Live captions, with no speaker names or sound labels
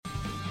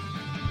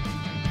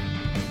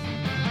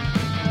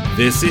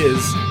This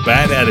is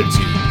Bad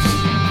Attitudes.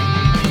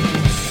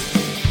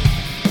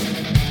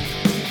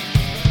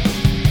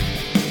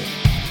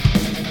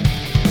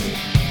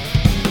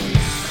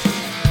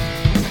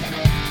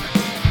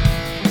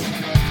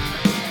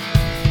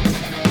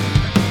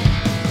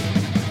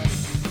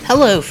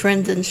 Hello,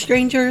 friends and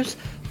strangers.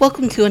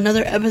 Welcome to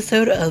another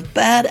episode of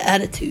Bad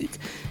Attitudes,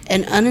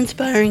 an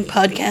uninspiring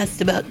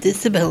podcast about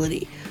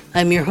disability.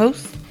 I'm your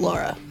host,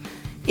 Laura.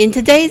 In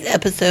today's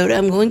episode,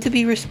 I'm going to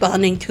be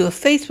responding to a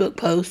Facebook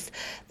post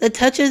that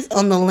touches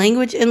on the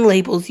language and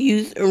labels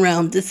used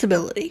around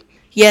disability.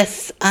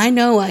 Yes, I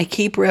know I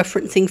keep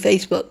referencing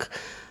Facebook.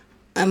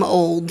 I'm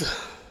old.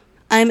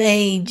 I'm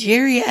a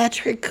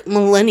geriatric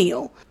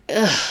millennial.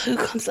 Who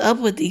comes up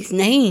with these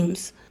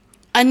names?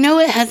 I know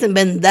it hasn't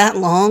been that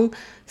long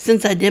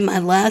since I did my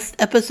last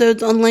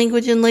episodes on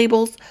language and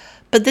labels,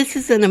 but this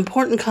is an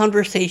important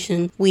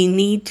conversation we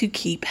need to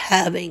keep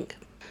having.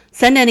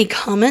 Send any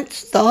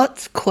comments,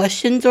 thoughts,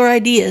 questions, or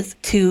ideas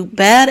to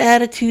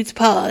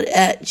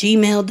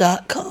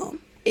badattitudespod@gmail.com.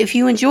 If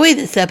you enjoy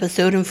this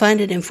episode and find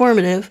it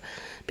informative,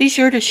 be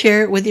sure to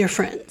share it with your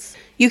friends.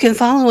 You can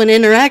follow and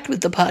interact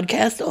with the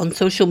podcast on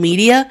social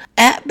media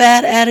at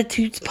Bad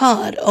Attitudes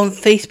Pod on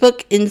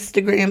Facebook,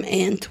 Instagram,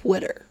 and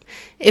Twitter.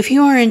 If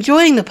you are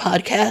enjoying the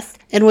podcast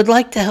and would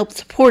like to help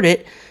support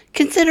it,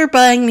 consider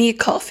buying me a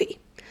coffee.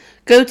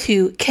 Go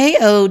to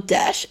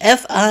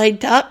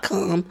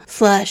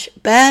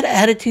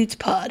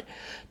ko-fi.com/badattitudespod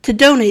to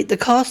donate the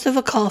cost of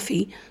a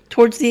coffee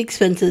towards the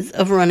expenses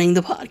of running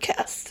the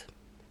podcast.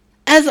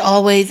 As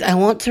always, I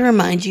want to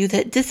remind you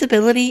that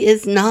disability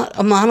is not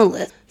a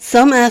monolith.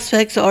 Some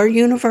aspects are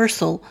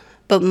universal,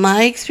 but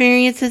my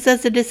experiences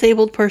as a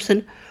disabled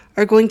person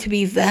are going to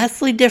be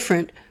vastly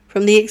different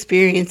from the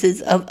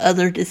experiences of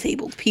other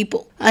disabled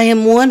people. I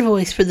am one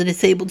voice for the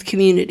disabled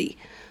community,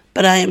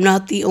 but I am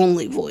not the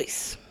only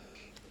voice.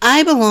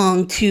 I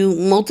belong to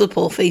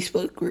multiple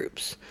Facebook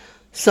groups.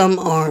 Some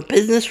are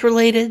business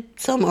related,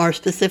 some are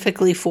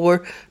specifically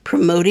for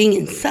promoting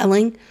and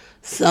selling,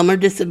 some are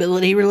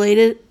disability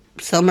related,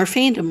 some are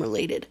fandom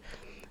related.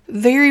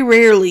 Very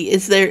rarely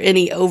is there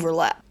any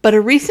overlap, but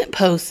a recent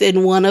post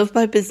in one of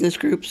my business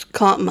groups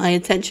caught my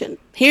attention.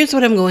 Here's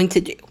what I'm going to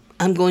do.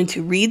 I'm going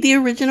to read the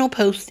original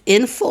post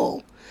in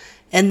full,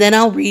 and then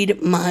I'll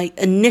read my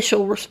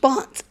initial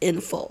response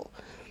in full.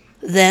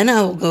 Then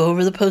I will go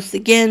over the post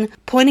again,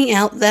 pointing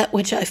out that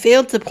which I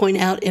failed to point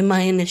out in my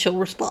initial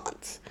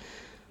response.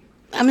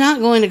 I'm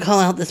not going to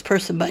call out this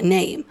person by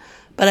name,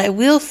 but I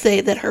will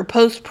say that her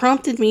post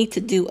prompted me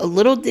to do a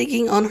little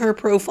digging on her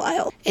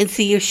profile and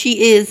see if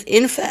she is,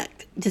 in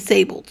fact,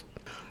 disabled.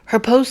 Her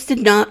post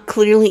did not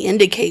clearly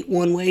indicate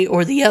one way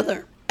or the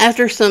other.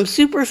 After some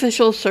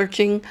superficial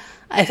searching,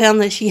 I found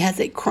that she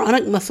has a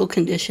chronic muscle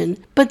condition,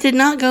 but did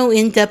not go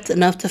in depth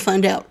enough to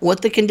find out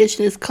what the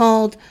condition is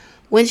called,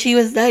 when she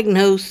was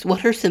diagnosed,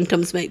 what her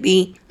symptoms may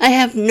be. I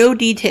have no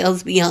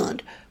details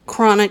beyond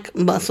chronic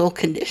muscle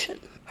condition.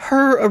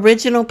 Her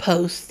original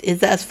post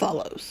is as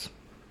follows.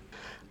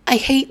 I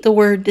hate the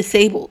word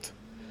disabled.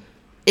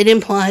 It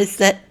implies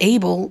that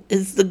able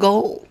is the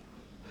goal,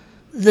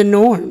 the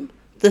norm,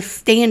 the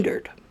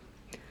standard.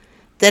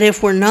 That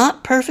if we're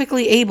not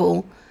perfectly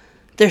able,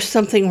 there's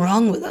something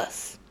wrong with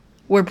us.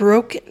 We're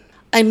broken.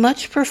 I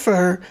much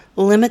prefer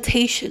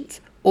limitations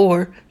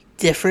or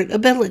different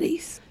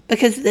abilities,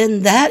 because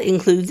then that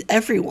includes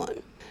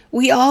everyone.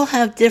 We all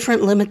have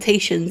different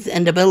limitations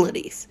and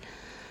abilities.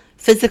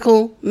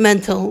 Physical,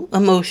 mental,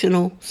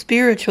 emotional,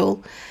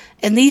 spiritual,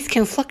 and these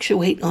can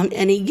fluctuate on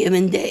any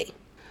given day.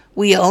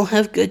 We all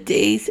have good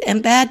days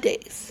and bad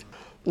days.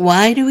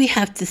 Why do we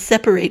have to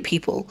separate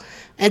people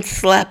and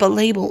slap a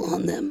label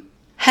on them?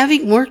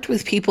 Having worked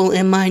with people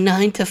in my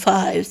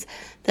 9-to-5s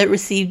that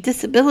receive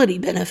disability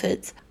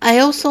benefits, I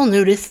also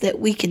noticed that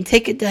we can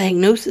take a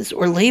diagnosis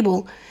or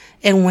label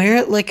and wear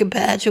it like a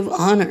badge of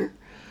honor.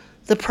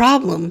 The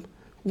problem,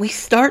 we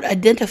start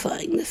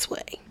identifying this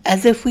way,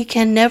 as if we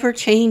can never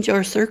change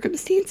our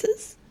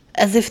circumstances,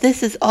 as if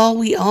this is all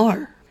we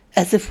are,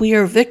 as if we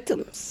are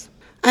victims.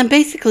 I'm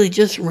basically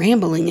just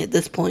rambling at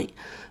this point,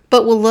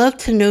 but would love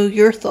to know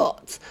your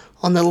thoughts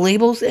on the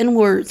labels and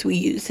words we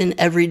use in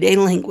everyday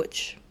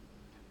language.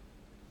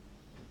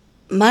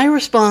 My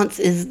response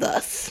is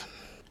thus.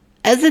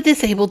 As a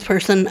disabled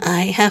person,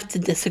 I have to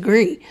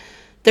disagree.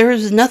 There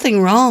is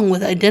nothing wrong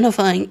with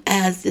identifying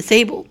as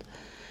disabled.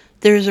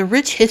 There is a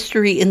rich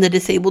history in the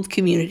disabled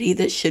community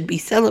that should be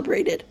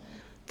celebrated.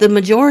 The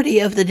majority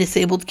of the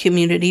disabled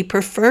community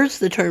prefers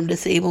the term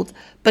disabled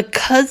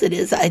because it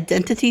is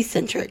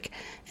identity-centric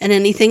and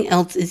anything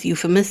else is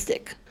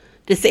euphemistic.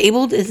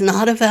 Disabled is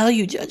not a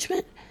value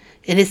judgment.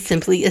 It is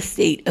simply a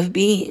state of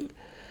being.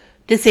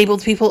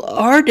 Disabled people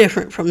are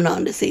different from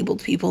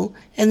non-disabled people,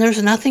 and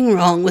there's nothing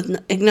wrong with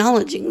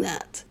acknowledging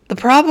that. The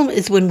problem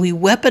is when we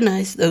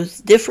weaponize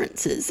those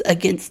differences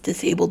against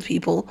disabled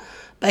people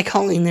by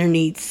calling their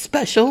needs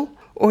special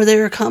or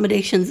their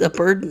accommodations a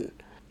burden.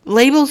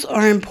 Labels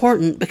are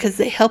important because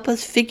they help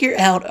us figure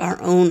out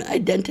our own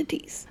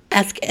identities.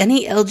 Ask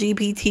any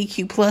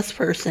LGBTQ plus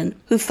person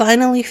who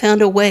finally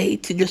found a way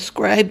to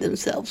describe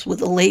themselves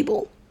with a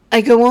label.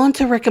 I go on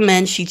to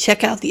recommend she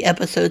check out the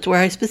episodes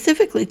where I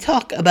specifically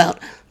talk about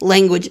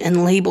language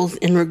and labels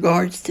in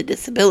regards to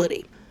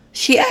disability.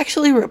 She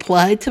actually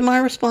replied to my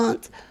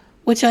response,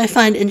 which I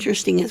find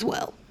interesting as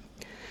well.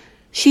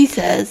 She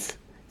says,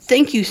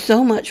 "Thank you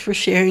so much for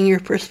sharing your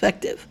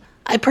perspective.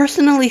 I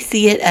personally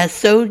see it as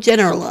so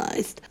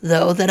generalized,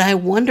 though, that I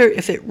wonder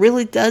if it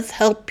really does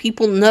help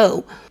people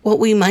know what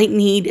we might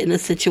need in a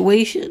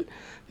situation,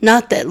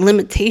 not that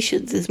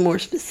limitations is more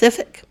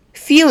specific.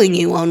 Feeling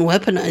you on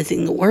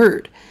weaponizing the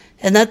word,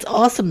 and that's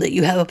awesome that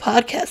you have a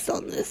podcast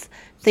on this.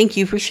 Thank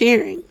you for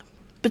sharing."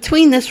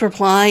 Between this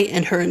reply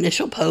and her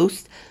initial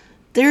post,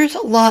 there's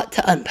a lot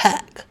to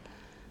unpack.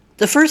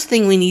 The first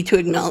thing we need to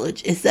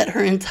acknowledge is that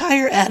her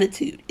entire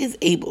attitude is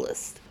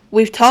ableist.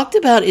 We've talked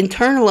about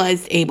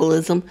internalized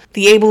ableism,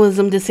 the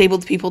ableism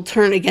disabled people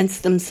turn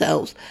against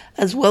themselves,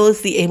 as well as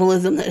the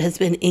ableism that has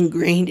been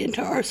ingrained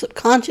into our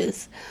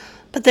subconscious.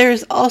 But there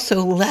is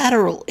also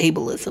lateral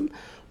ableism,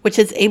 which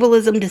is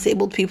ableism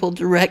disabled people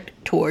direct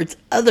towards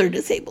other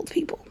disabled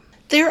people.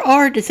 There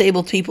are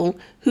disabled people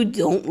who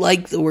don't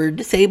like the word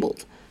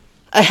disabled.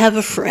 I have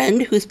a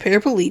friend who's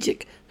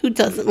paraplegic who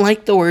doesn't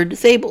like the word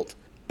disabled.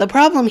 The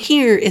problem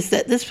here is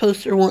that this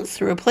poster wants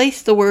to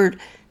replace the word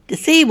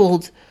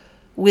disabled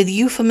with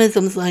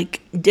euphemisms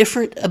like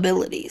different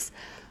abilities.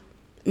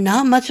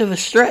 Not much of a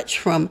stretch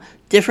from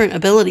different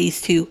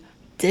abilities to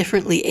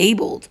differently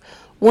abled,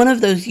 one of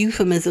those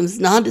euphemisms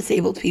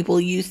non-disabled people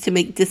use to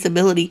make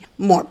disability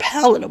more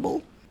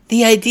palatable.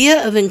 The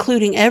idea of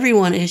including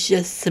everyone is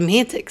just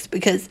semantics,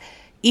 because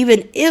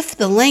even if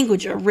the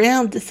language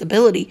around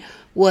disability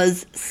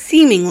was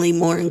seemingly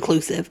more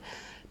inclusive,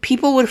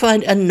 people would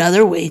find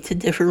another way to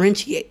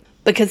differentiate,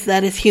 because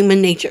that is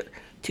human nature,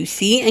 to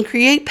see and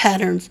create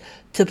patterns,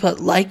 to put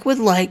like with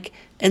like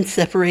and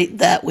separate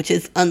that which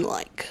is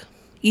unlike.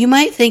 You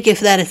might think if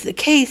that is the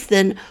case,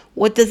 then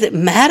what does it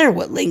matter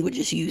what language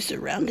is used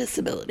around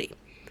disability?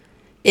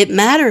 It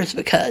matters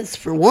because,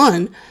 for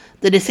one,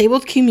 the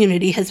disabled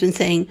community has been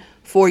saying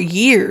for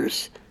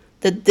years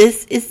that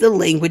this is the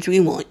language we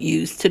want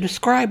used to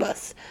describe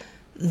us.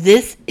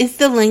 This is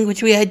the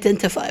language we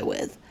identify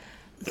with.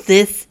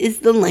 This is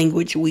the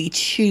language we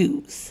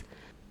choose.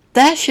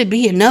 That should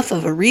be enough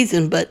of a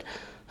reason, but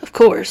of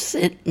course,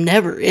 it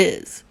never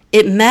is.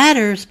 It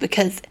matters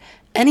because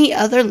any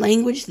other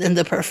language than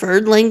the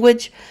preferred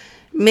language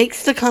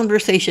makes the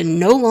conversation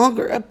no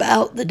longer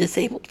about the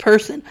disabled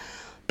person,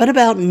 but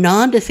about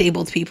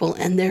non-disabled people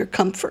and their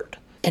comfort.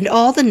 And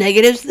all the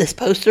negatives this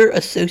poster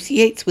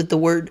associates with the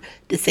word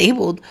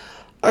disabled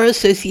are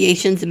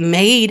associations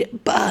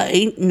made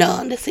by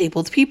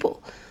non-disabled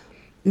people.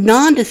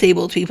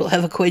 Non-disabled people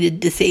have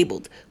equated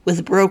disabled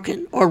with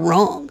broken or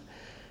wrong.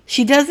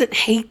 She doesn't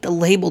hate the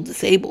label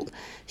disabled.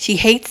 She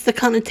hates the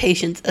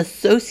connotations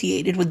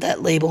associated with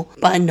that label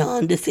by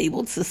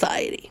non-disabled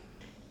society.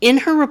 In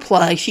her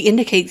reply, she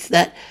indicates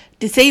that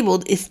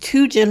disabled is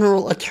too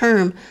general a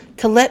term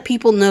to let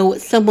people know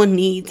what someone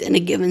needs in a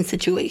given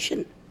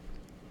situation.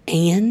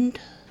 And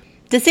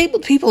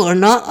disabled people are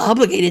not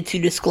obligated to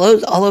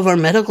disclose all of our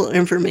medical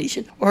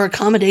information or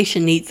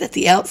accommodation needs at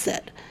the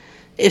outset.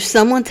 If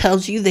someone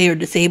tells you they are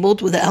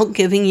disabled without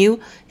giving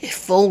you a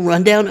full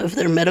rundown of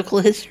their medical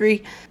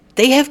history,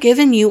 they have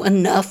given you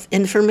enough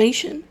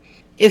information.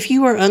 If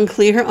you are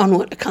unclear on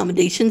what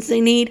accommodations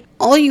they need,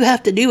 all you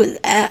have to do is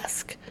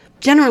ask.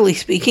 Generally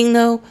speaking,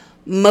 though,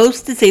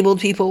 most disabled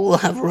people will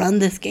have run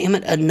this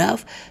gamut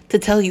enough to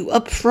tell you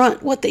up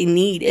front what they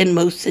need in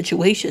most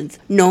situations,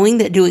 knowing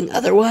that doing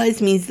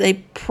otherwise means they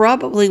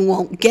probably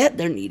won't get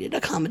their needed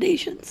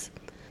accommodations.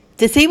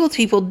 Disabled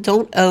people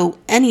don't owe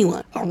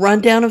anyone a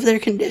rundown of their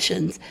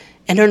conditions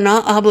and are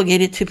not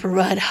obligated to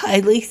provide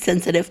highly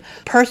sensitive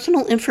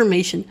personal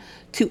information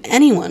to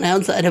anyone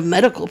outside of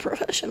medical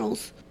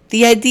professionals.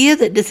 The idea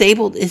that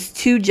disabled is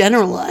too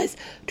generalized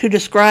to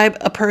describe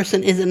a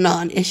person is a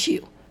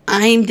non-issue.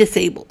 I'm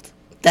disabled.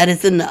 That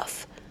is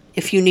enough.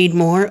 If you need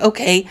more,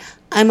 okay,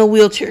 I'm a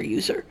wheelchair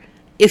user.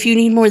 If you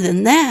need more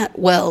than that,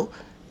 well,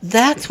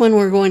 that's when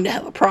we're going to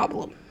have a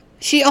problem.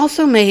 She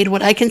also made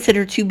what I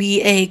consider to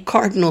be a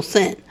cardinal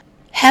sin,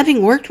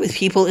 having worked with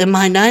people in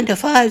my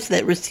 9-to-5s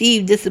that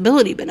receive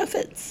disability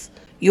benefits.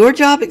 Your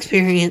job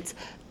experience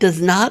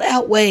does not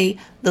outweigh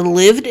the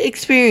lived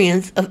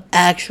experience of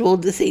actual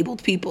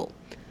disabled people.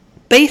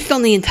 Based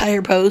on the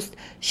entire post,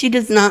 she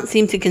does not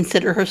seem to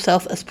consider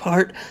herself as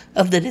part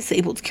of the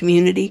disabled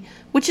community,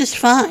 which is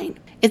fine.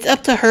 It's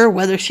up to her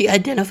whether she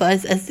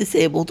identifies as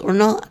disabled or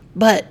not.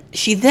 But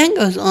she then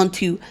goes on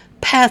to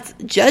pass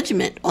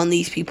judgment on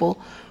these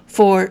people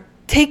for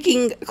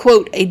taking,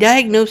 quote, a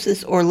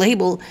diagnosis or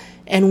label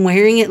and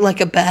wearing it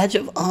like a badge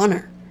of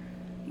honor.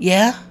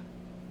 Yeah?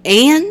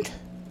 And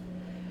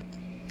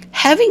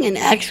having an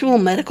actual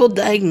medical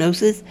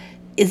diagnosis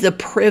is a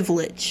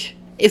privilege.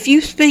 If you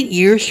spent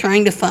years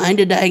trying to find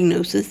a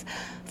diagnosis,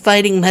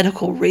 fighting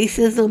medical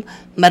racism,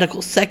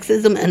 medical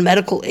sexism, and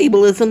medical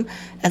ableism,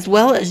 as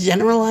well as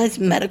generalized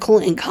medical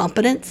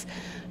incompetence,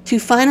 to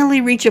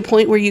finally reach a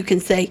point where you can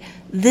say,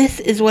 this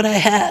is what I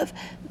have.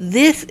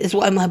 This is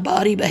why my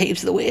body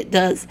behaves the way it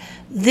does.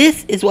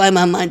 This is why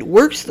my mind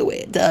works the way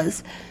it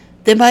does.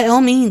 Then by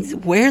all means,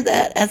 wear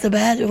that as a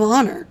badge of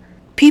honor.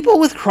 People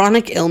with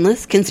chronic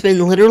illness can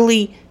spend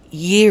literally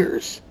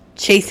years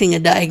chasing a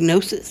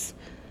diagnosis.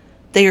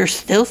 They are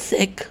still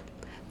sick.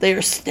 They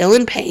are still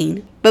in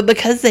pain. But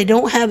because they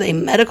don't have a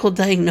medical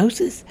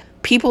diagnosis,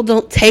 people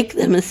don't take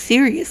them as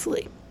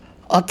seriously.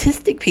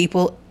 Autistic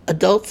people,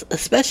 adults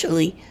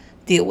especially,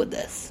 deal with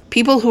this.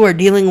 People who are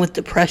dealing with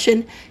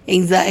depression,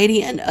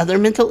 anxiety, and other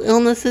mental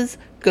illnesses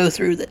go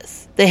through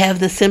this. They have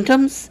the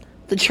symptoms,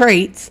 the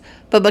traits,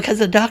 but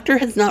because a doctor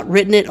has not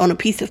written it on a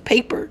piece of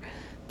paper,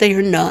 they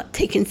are not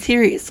taken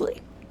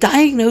seriously.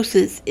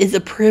 Diagnosis is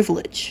a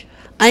privilege.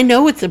 I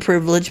know it's a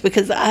privilege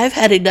because I've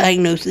had a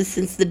diagnosis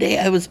since the day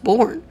I was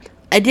born.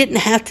 I didn't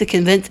have to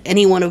convince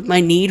anyone of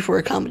my need for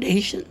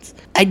accommodations.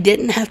 I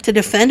didn't have to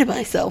defend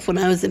myself when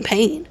I was in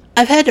pain.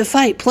 I've had to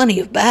fight plenty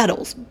of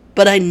battles,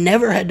 but I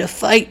never had to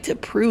fight to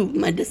prove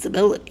my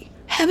disability.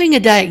 Having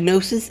a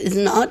diagnosis is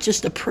not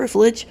just a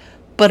privilege,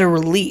 but a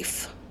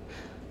relief.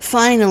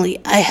 Finally,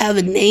 I have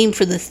a name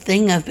for this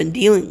thing I've been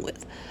dealing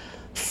with.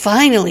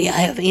 Finally, I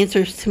have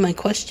answers to my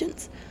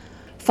questions.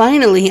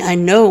 Finally, I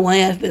know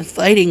why I've been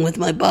fighting with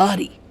my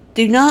body.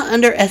 Do not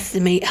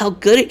underestimate how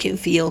good it can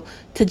feel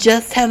to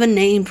just have a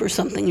name for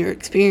something you're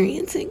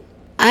experiencing.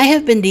 I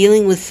have been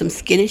dealing with some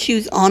skin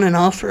issues on and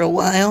off for a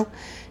while,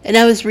 and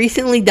I was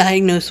recently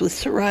diagnosed with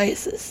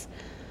psoriasis.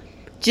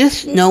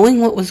 Just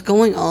knowing what was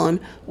going on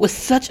was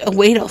such a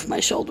weight off my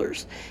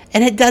shoulders,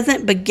 and it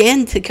doesn't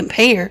begin to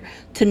compare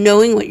to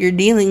knowing what you're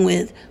dealing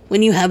with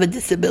when you have a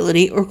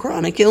disability or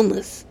chronic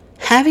illness.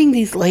 Having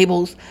these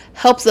labels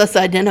helps us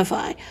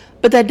identify,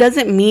 but that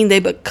doesn't mean they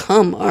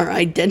become our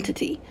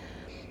identity.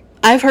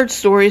 I've heard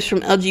stories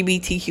from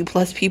LGBTQ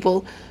plus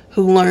people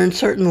who learned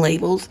certain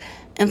labels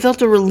and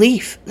felt a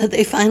relief that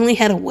they finally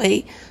had a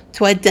way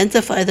to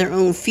identify their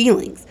own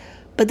feelings,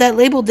 but that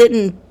label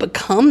didn't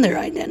become their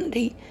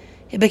identity.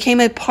 It became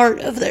a part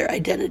of their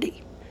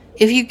identity.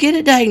 If you get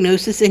a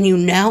diagnosis and you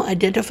now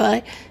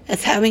identify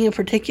as having a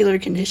particular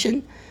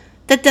condition,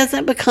 that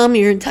doesn't become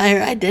your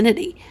entire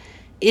identity.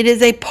 It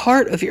is a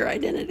part of your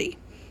identity.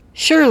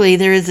 Surely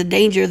there is a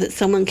danger that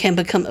someone can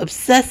become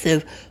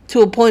obsessive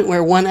to a point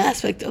where one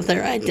aspect of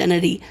their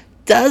identity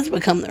does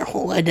become their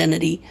whole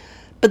identity,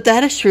 but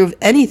that is true of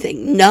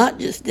anything, not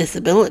just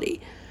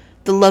disability.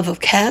 The love of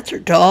cats or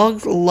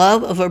dogs,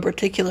 love of a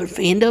particular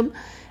fandom,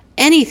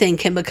 anything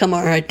can become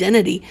our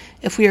identity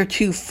if we are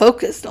too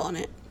focused on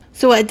it.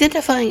 So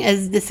identifying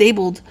as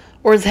disabled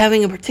or as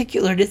having a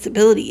particular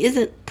disability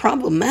isn't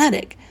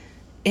problematic.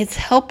 It's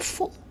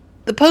helpful.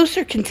 The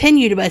poster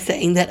continued by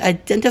saying that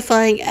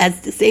identifying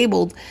as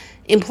disabled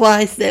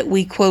implies that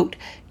we, quote,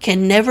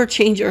 can never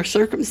change our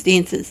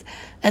circumstances,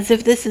 as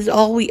if this is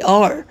all we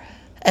are,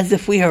 as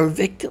if we are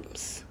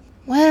victims.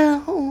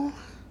 Well,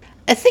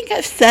 I think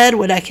I've said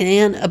what I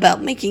can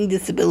about making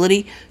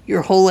disability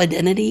your whole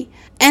identity.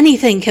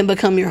 Anything can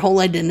become your whole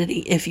identity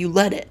if you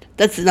let it.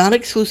 That's not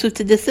exclusive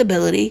to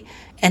disability,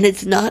 and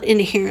it's not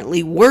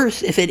inherently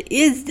worse if it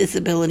is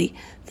disability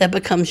that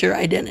becomes your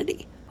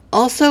identity.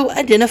 Also,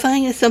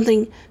 identifying as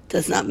something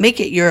does not make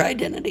it your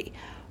identity.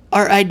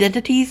 Our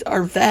identities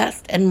are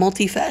vast and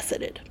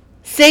multifaceted.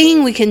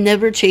 Saying we can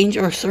never change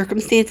our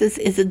circumstances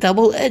is a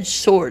double-edged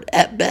sword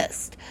at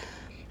best.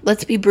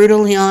 Let's be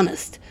brutally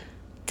honest.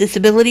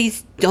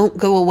 Disabilities don't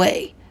go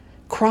away.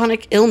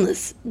 Chronic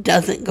illness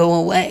doesn't go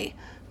away.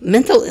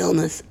 Mental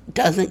illness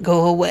doesn't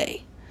go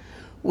away.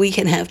 We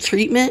can have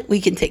treatment,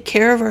 we can take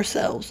care of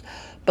ourselves,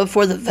 but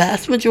for the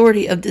vast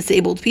majority of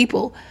disabled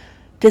people,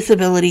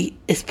 disability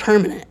is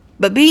permanent.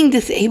 But being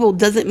disabled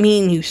doesn't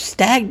mean you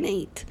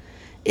stagnate.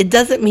 It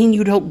doesn't mean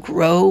you don't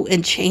grow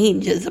and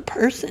change as a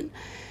person.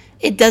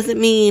 It doesn't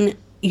mean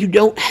you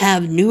don't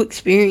have new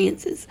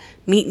experiences,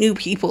 meet new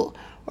people,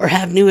 or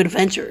have new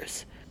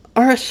adventures.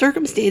 Our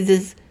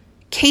circumstances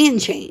can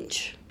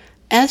change.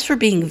 As for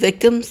being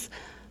victims,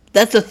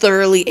 that's a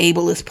thoroughly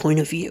ableist point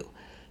of view.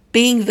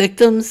 Being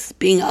victims,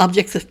 being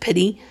objects of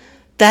pity,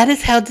 that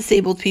is how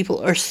disabled people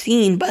are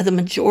seen by the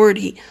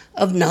majority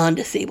of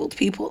non-disabled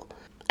people.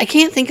 I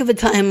can't think of a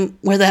time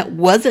where that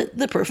wasn't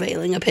the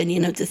prevailing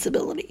opinion of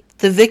disability.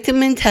 The victim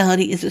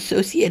mentality is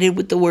associated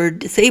with the word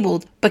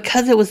disabled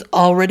because it was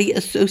already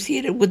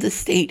associated with the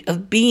state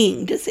of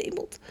being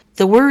disabled.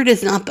 The word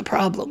is not the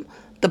problem.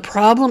 The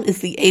problem is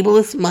the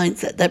ableist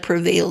mindset that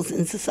prevails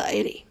in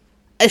society.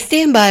 I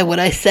stand by what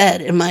I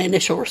said in my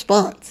initial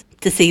response.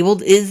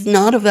 Disabled is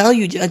not a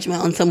value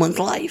judgment on someone's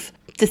life.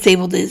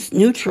 Disabled is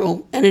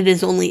neutral, and it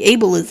is only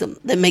ableism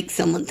that makes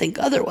someone think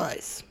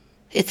otherwise.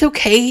 It's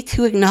okay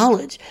to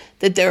acknowledge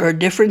that there are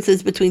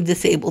differences between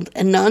disabled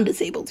and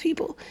non-disabled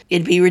people.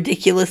 It'd be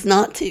ridiculous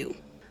not to.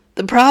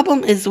 The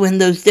problem is when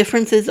those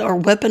differences are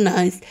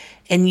weaponized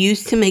and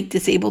used to make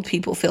disabled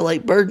people feel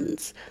like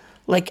burdens,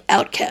 like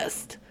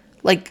outcasts,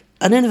 like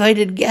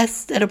uninvited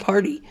guests at a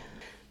party.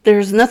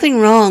 There's nothing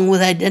wrong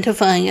with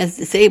identifying as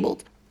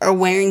disabled or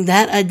wearing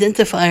that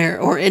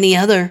identifier or any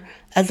other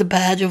as a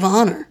badge of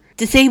honor.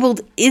 Disabled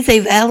is a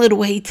valid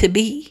way to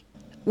be.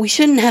 We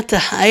shouldn't have to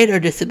hide our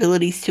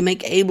disabilities to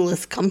make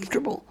ableists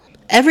comfortable.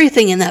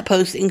 Everything in that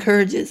post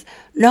encourages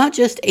not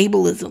just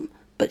ableism,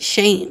 but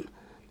shame.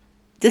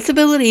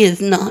 Disability is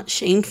not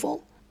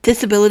shameful.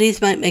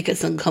 Disabilities might make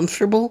us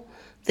uncomfortable.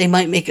 They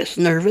might make us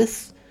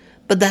nervous.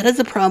 But that is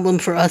a problem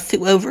for us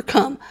to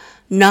overcome,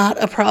 not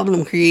a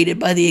problem created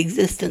by the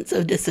existence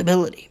of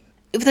disability.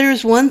 If there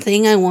is one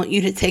thing I want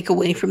you to take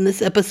away from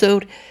this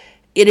episode,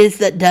 it is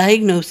that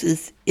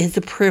diagnosis is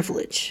a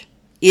privilege.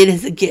 It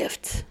is a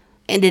gift.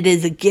 And it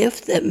is a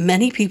gift that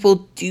many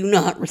people do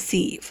not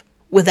receive.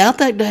 Without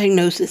that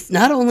diagnosis,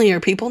 not only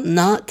are people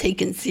not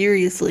taken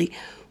seriously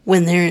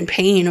when they're in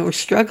pain or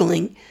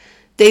struggling,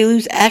 they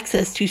lose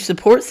access to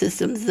support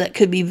systems that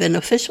could be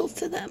beneficial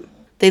to them.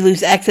 They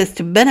lose access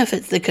to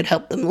benefits that could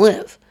help them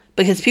live,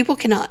 because people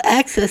cannot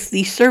access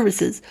these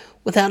services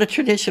without a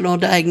traditional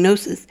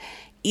diagnosis,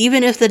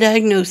 even if the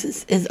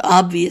diagnosis is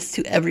obvious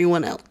to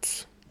everyone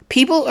else.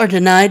 People are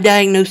denied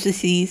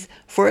diagnoses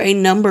for a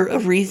number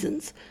of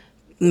reasons.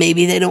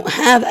 Maybe they don't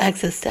have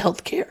access to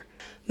health care.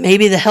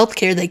 Maybe the health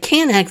care they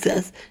can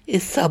access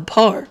is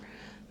subpar.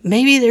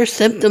 Maybe their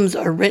symptoms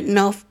are written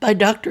off by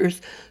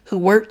doctors who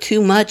work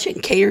too much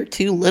and care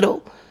too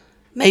little.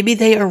 Maybe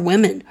they are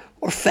women,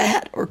 or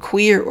fat, or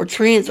queer, or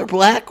trans, or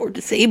black, or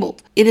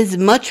disabled. It is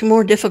much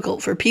more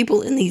difficult for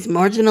people in these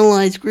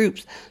marginalized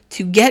groups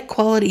to get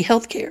quality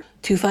health care,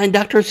 to find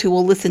doctors who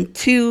will listen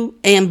to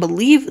and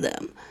believe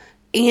them,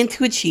 and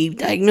to achieve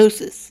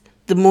diagnosis.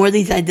 The more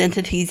these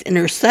identities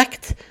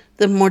intersect,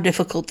 the more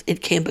difficult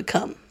it can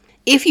become.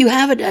 If you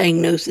have a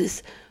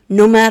diagnosis,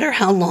 no matter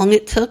how long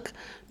it took,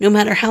 no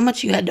matter how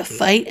much you had to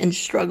fight and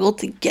struggle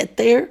to get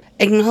there,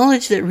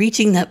 acknowledge that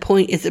reaching that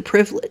point is a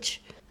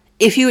privilege.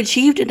 If you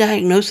achieved a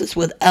diagnosis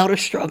without a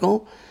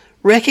struggle,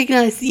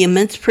 recognize the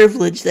immense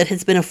privilege that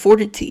has been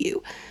afforded to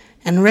you,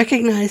 and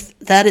recognize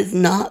that is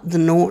not the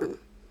norm.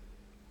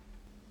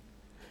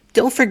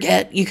 Don't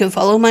forget, you can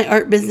follow my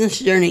art business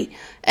journey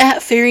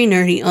at Fairy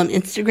Nerdy on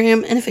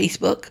Instagram and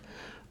Facebook,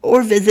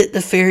 or visit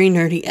the Fairy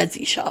Nerdy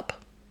Etsy shop.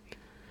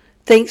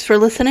 Thanks for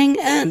listening,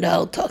 and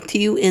I'll talk to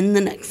you in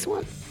the next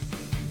one.